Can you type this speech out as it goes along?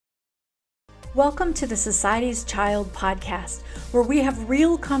Welcome to the Society's Child podcast, where we have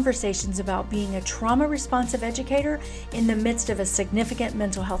real conversations about being a trauma-responsive educator in the midst of a significant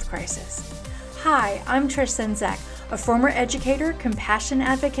mental health crisis. Hi, I'm Trish Senzak, a former educator, compassion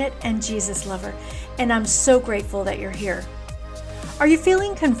advocate, and Jesus lover, and I'm so grateful that you're here. Are you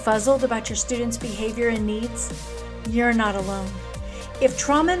feeling confuzzled about your students' behavior and needs? You're not alone. If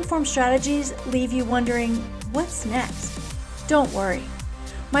trauma-informed strategies leave you wondering, what's next? Don't worry.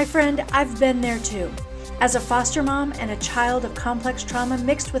 My friend, I've been there too. As a foster mom and a child of complex trauma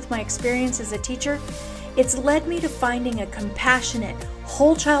mixed with my experience as a teacher, it's led me to finding a compassionate,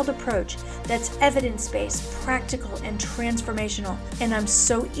 whole child approach that's evidence-based, practical, and transformational, and I'm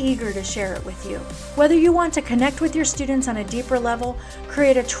so eager to share it with you. Whether you want to connect with your students on a deeper level,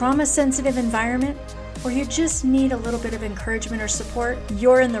 create a trauma-sensitive environment, or you just need a little bit of encouragement or support,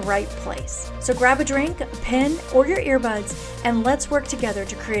 you're in the right place. So grab a drink, a pen, or your earbuds, and let's work together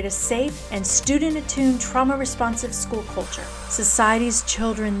to create a safe and student-attuned trauma-responsive school culture. Society's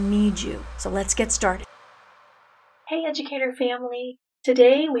children need you, so let's get started. Hey, educator family.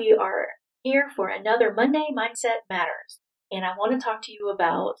 Today we are here for another Monday Mindset Matters, and I want to talk to you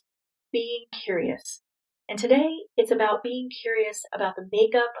about being curious. And today, it's about being curious about the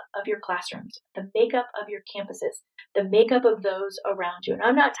makeup of your classrooms, the makeup of your campuses, the makeup of those around you. And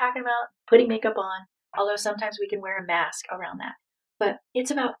I'm not talking about putting makeup on, although sometimes we can wear a mask around that. But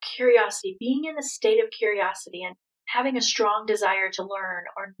it's about curiosity, being in a state of curiosity and having a strong desire to learn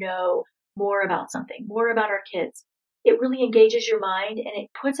or know more about something, more about our kids. It really engages your mind and it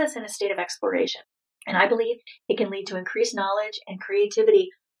puts us in a state of exploration. And I believe it can lead to increased knowledge and creativity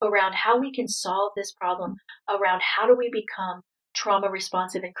around how we can solve this problem, around how do we become trauma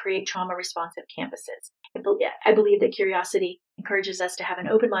responsive and create trauma responsive campuses. I believe that curiosity encourages us to have an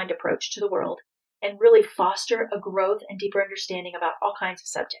open mind approach to the world and really foster a growth and deeper understanding about all kinds of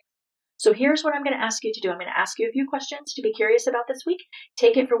subjects. So here's what I'm going to ask you to do. I'm going to ask you a few questions to be curious about this week.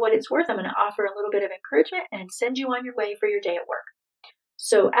 Take it for what it's worth. I'm going to offer a little bit of encouragement and send you on your way for your day at work.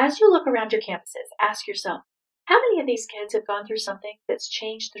 So as you look around your campuses, ask yourself, how many of these kids have gone through something that's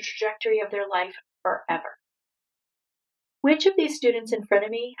changed the trajectory of their life forever? Which of these students in front of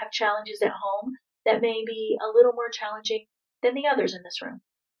me have challenges at home that may be a little more challenging than the others in this room?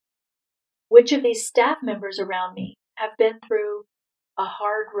 Which of these staff members around me have been through a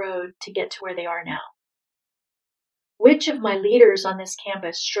hard road to get to where they are now? Which of my leaders on this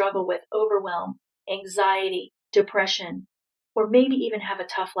campus struggle with overwhelm, anxiety, depression, or maybe even have a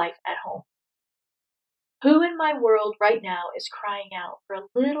tough life at home? Who in my world right now is crying out for a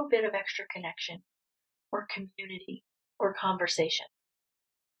little bit of extra connection or community or conversation?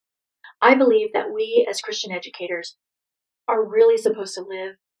 I believe that we as Christian educators are really supposed to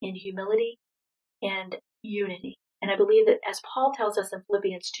live in humility and unity. And I believe that as Paul tells us in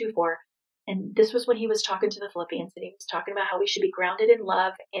Philippians 2:4, and this was when he was talking to the Philippians, and he was talking about how we should be grounded in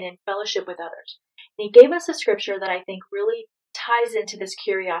love and in fellowship with others. And he gave us a scripture that I think really ties into this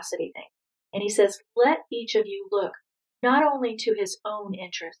curiosity thing. And he says, let each of you look not only to his own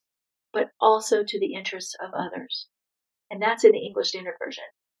interests, but also to the interests of others. And that's in the English Standard Version.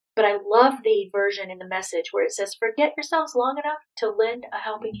 But I love the version in the Message where it says, forget yourselves long enough to lend a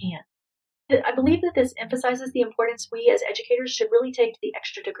helping hand. I believe that this emphasizes the importance we as educators should really take to the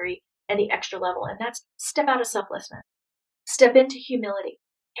extra degree and the extra level. And that's step out of selflessness, step into humility,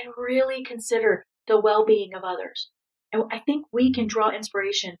 and really consider the well-being of others. And I think we can draw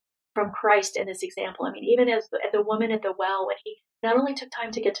inspiration from Christ in this example. I mean, even as the woman at the well, when he not only took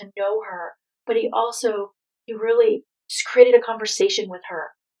time to get to know her, but he really just created a conversation with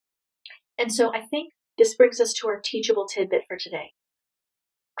her. And so I think this brings us to our teachable tidbit for today.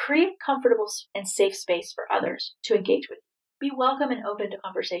 Create a comfortable and safe space for others to engage with. Be welcome and open to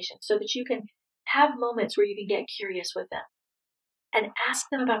conversation so that you can have moments where you can get curious with them and ask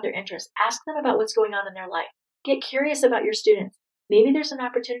them about their interests. Ask them about what's going on in their life. Get curious about your students. Maybe there's an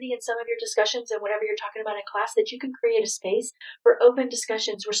opportunity in some of your discussions and whatever you're talking about in class that you can create a space for open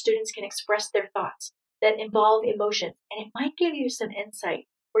discussions where students can express their thoughts that involve emotions. And it might give you some insight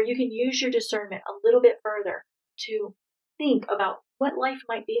where you can use your discernment a little bit further to think about what life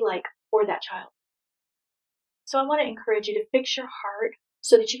might be like for that child. So I want to encourage you to fix your heart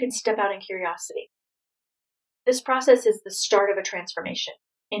so that you can step out in curiosity. This process is the start of a transformation.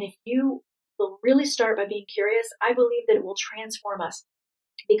 And if you will really start by being curious, I believe that it will transform us.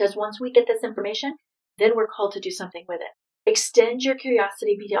 Because once we get this information, then we're called to do something with it. Extend your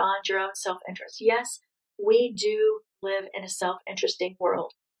curiosity beyond your own self-interest. Yes, we do live in a self-interesting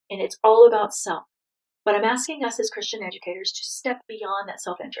world, and it's all about self. But I'm asking us as Christian educators to step beyond that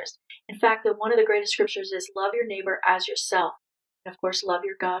self-interest. In fact, one of the greatest scriptures is love your neighbor as yourself. And of course, love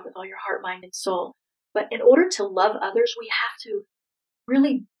your God with all your heart, mind, and soul. But in order to love others, we have to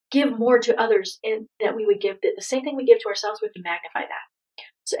really give more to others that we would give. The same thing we give to ourselves, we have to magnify that.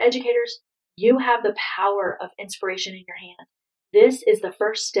 So educators, you have the power of inspiration in your hand. This is the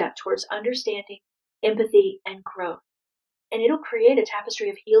first step towards understanding, empathy, and growth. And it'll create a tapestry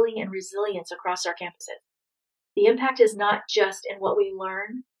of healing and resilience across our campuses. The impact is not just in what we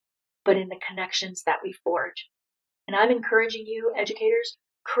learn, but in the connections that we forge. And I'm encouraging you, educators,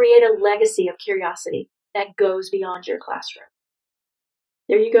 create a legacy of curiosity that goes beyond your classroom.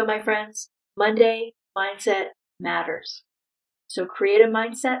 There you go, my friends. Monday, mindset matters. So create a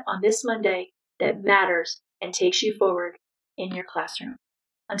mindset on this Monday that matters and takes you forward in your classroom.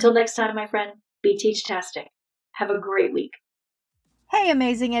 Until next time, my friend, be teach-tastic. Have a great week. Hey,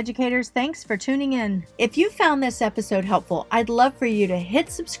 amazing educators. Thanks for tuning in. If you found this episode helpful, I'd love for you to hit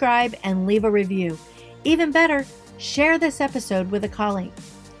subscribe and leave a review. Even better, share this episode with a colleague.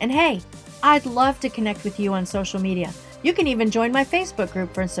 And hey, I'd love to connect with you on social media. You can even join my Facebook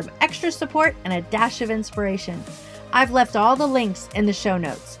group for some extra support and a dash of inspiration. I've left all the links in the show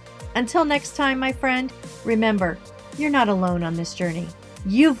notes. Until next time, my friend, remember, you're not alone on this journey.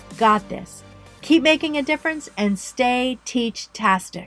 You've got this. Keep making a difference and stay teach-tastic.